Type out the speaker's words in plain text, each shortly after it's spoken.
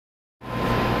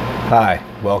Hi,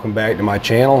 welcome back to my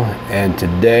channel, and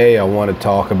today I want to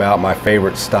talk about my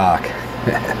favorite stock.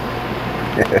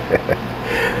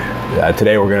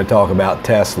 Today we're going to talk about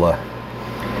Tesla.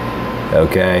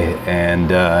 Okay,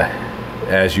 and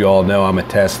as you all know, I'm a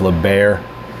Tesla bear,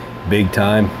 big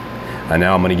time. I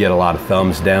know I'm going to get a lot of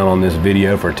thumbs down on this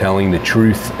video for telling the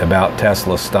truth about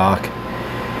Tesla stock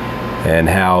and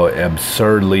how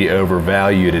absurdly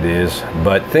overvalued it is,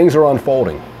 but things are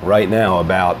unfolding right now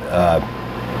about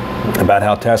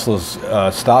how Tesla's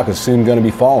stock is soon going to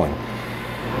be falling,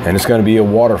 and it's going to be a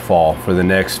waterfall for the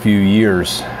next few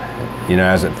years, you know,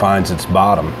 as it finds its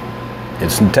bottom.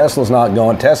 Tesla's not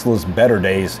going. Tesla's better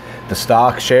days. The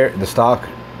stock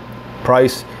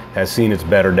price has seen its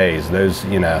better days. Those,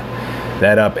 you know,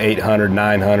 that up 800,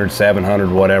 900,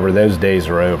 700, whatever, those days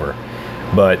are over.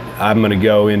 But I'm going to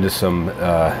go into some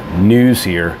news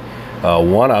here.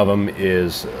 One of them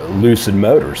is Lucid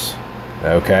Motors.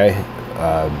 Okay,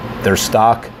 their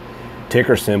stock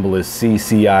ticker symbol is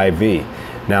CCIV.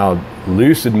 Now,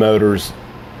 Lucid Motors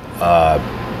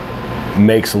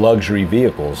makes luxury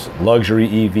vehicles,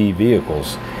 luxury EV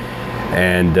vehicles,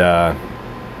 and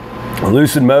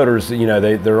Lucid Motors, you know,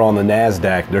 they're on the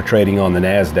NASDAQ. They're trading on the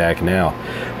NASDAQ now,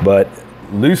 but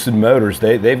Lucid Motors,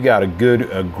 they've got a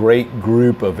great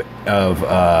group of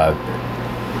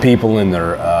people in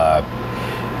their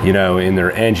you know, in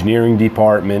their engineering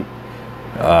department.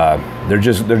 They're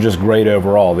just great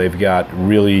overall. They've got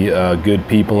really good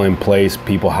people in place,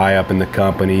 people high up in the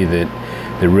company that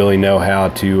really know how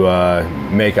to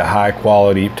make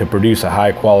produce a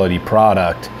high quality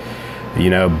product, you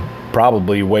know,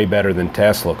 probably way better than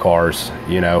Tesla cars.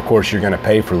 You know, of course, you're going to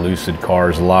pay for Lucid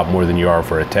cars a lot more than you are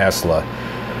for a Tesla.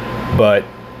 But,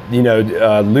 you know,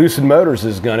 Lucid Motors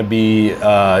is going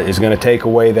to take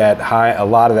away a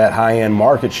lot of that high-end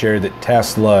market share that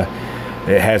Tesla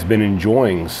has been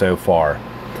enjoying so far.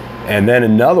 And then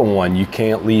another one you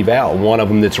can't leave out, one of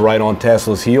them that's right on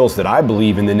Tesla's heels that I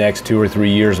believe in the next 2 or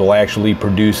 3 years will actually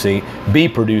be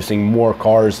producing more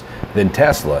cars than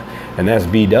Tesla, and that's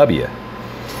VW.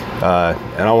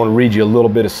 And I want to read you a little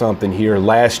bit of something here.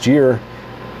 Last year,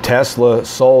 Tesla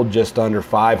sold just under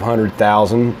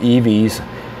 500,000 EVs,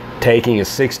 taking a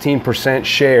 16%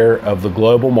 share of the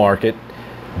global market,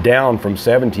 down from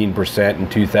 17% in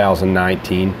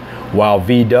 2019, while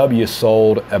VW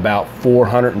sold about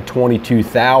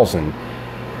 422,000,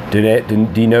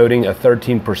 denoting a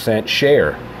 13%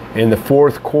 share. In the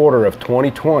fourth quarter of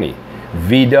 2020,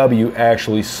 VW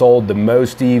actually sold the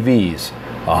most EVs,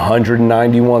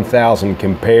 191,000,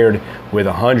 compared with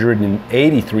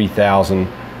 183,000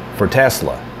 for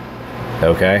Tesla.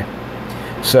 Okay,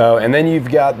 so, and then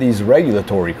you've got these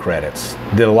regulatory credits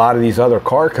that a lot of these other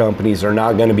car companies are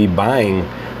not going to be buying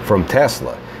from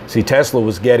Tesla. See, Tesla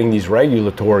was getting these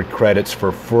regulatory credits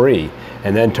for free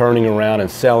and then turning around and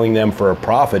selling them for a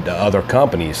profit to other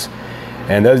companies,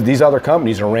 and these other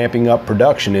companies are ramping up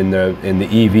production in the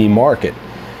EV market.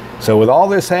 So with all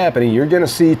this happening, you're going to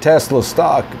see Tesla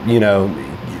stock, you know,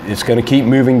 it's going to keep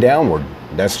moving downward.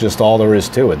 That's just all there is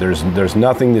to it. There's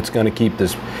nothing that's going to keep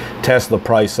this Tesla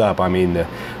price up. I mean,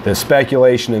 the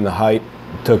speculation and the hype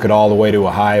took it all the way to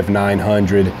a high of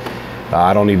 900.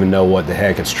 I don't even know what the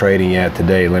heck it's trading at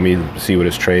today. Let me see what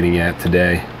it's trading at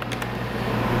today.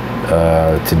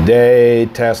 Today,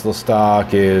 Tesla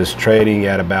stock is trading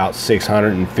at about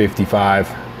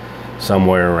 655.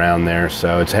 Somewhere around there.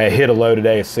 So it's hit a low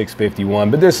today at 651,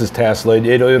 but this is Tesla.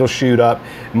 It'll shoot up,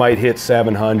 might hit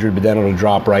 700, but then it'll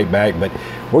drop right back. But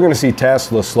we're going to see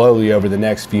Tesla slowly over the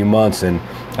next few months, and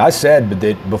I said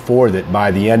before that by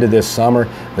the end of this summer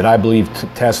that I believe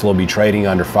Tesla will be trading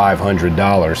under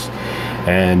 $500.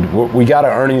 And we got an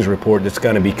earnings report that's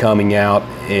going to be coming out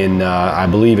in I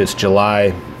believe it's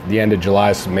July, the end of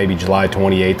July, so maybe July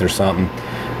 28th or something.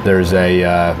 There's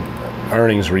a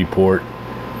earnings report.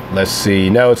 Let's see.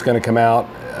 No, it's going to come out.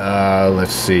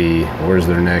 Let's see. Where's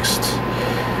their next?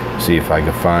 See if I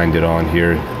can find it on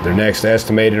here. Their next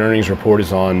estimated earnings report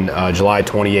is on July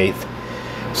 28th.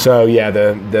 So yeah,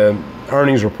 the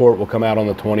earnings report will come out on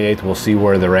the 28th. We'll see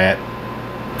where they're at.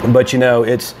 But you know,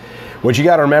 what you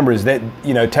got to remember is that,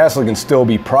 you know, Tesla can still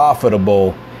be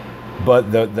profitable,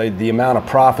 but the amount of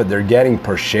profit they're getting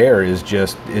per share is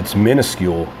it's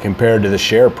minuscule compared to the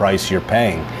share price you're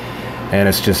paying. And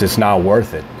it's not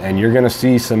worth it. And you're going to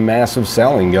see some massive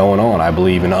selling going on, I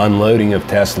believe, and unloading of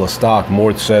Tesla stock,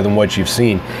 more so than what you've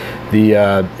seen.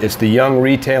 It's the young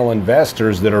retail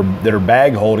investors that are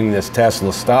bag holding this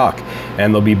Tesla stock,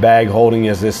 and they'll be bag holding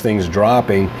as this thing's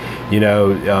dropping, you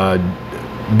know,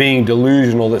 being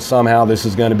delusional that somehow this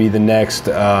is going to be the next,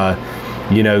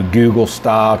 you know, Google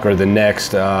stock or the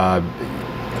next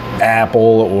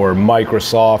Apple or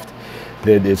Microsoft.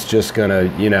 that it's just going to,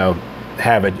 you know,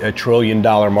 have a $1 trillion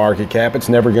market cap. It's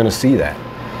never going to see that.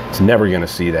 It's never going to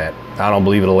see that. I don't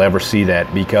believe it'll ever see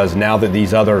that, because now that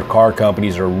these other car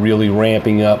companies are really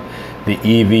ramping up the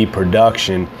EV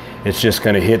production, it's just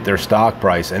going to hit their stock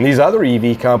price. And these other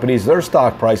EV companies, their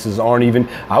stock prices aren't even,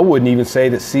 I wouldn't even say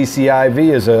that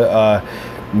CCIV is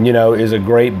is a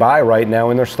great buy right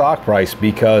now in their stock price,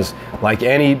 because like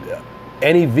any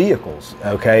vehicles,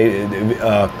 okay,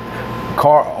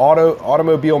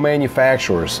 automobile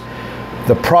manufacturers,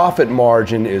 the profit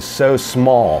margin is so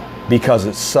small because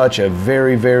it's such a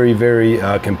very, very, very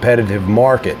competitive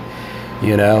market,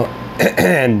 you know.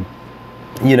 And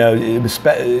you know,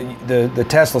 the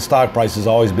Tesla stock price has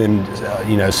always been,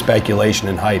 you know, speculation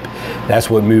and hype.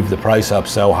 That's what moved the price up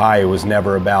so high. It was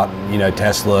never about, you know,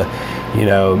 Tesla, you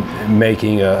know,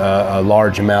 making a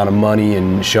large amount of money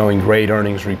and showing great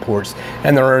earnings reports.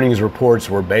 And their earnings reports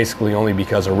were basically only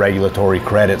because of regulatory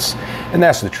credits. And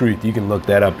that's the truth. You can look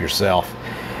that up yourself.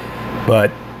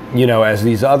 But you know, as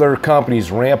these other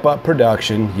companies ramp up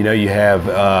production, you know, you have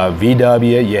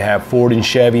VW, you have Ford and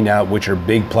Chevy now, which are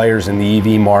big players in the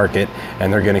EV market,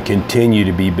 and they're going to continue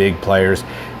to be big players.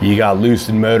 You got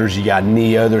Lucid Motors, you got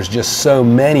NIO. There's just so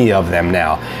many of them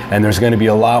now, and there's going to be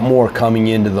a lot more coming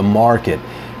into the market,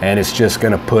 and it's just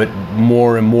going to put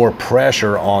more and more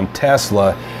pressure on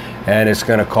Tesla, and it's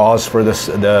going to cause for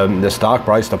the stock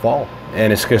price to fall.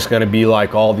 And it's just going to be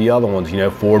like all the other ones. You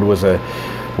know, Ford was a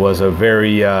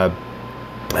very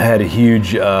had a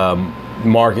huge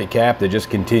market cap that just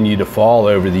continued to fall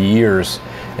over the years,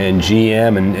 and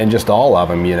GM and just all of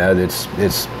them, you know, it's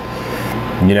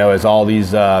you know, as all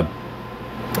these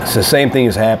it's the same thing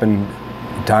has happened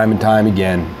time and time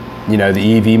again. You know,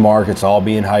 the EV market's all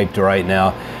being hyped right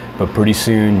now, but pretty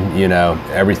soon, you know,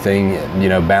 everything, you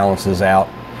know, balances out.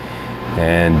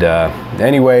 And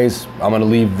anyways, I'm going to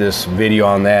leave this video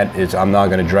on that. I'm not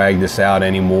going to drag this out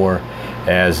anymore,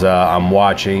 as I'm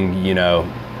watching, you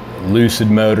know,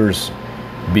 Lucid Motors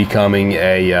becoming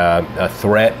a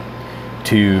threat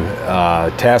to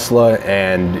Tesla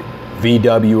and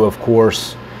VW, of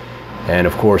course, and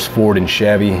of course Ford and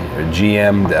Chevy,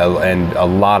 GM, and a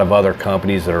lot of other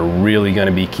companies that are really going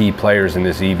to be key players in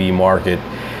this EV market.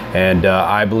 And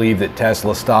I believe that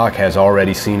Tesla stock has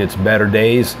already seen its better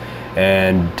days,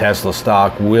 and Tesla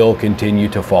stock will continue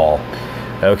to fall.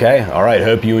 Okay, all right,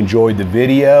 hope you enjoyed the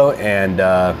video, and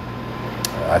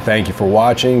I thank you for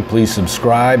watching. Please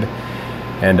subscribe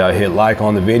and hit like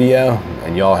on the video,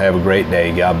 and y'all have a great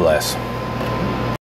day. God bless.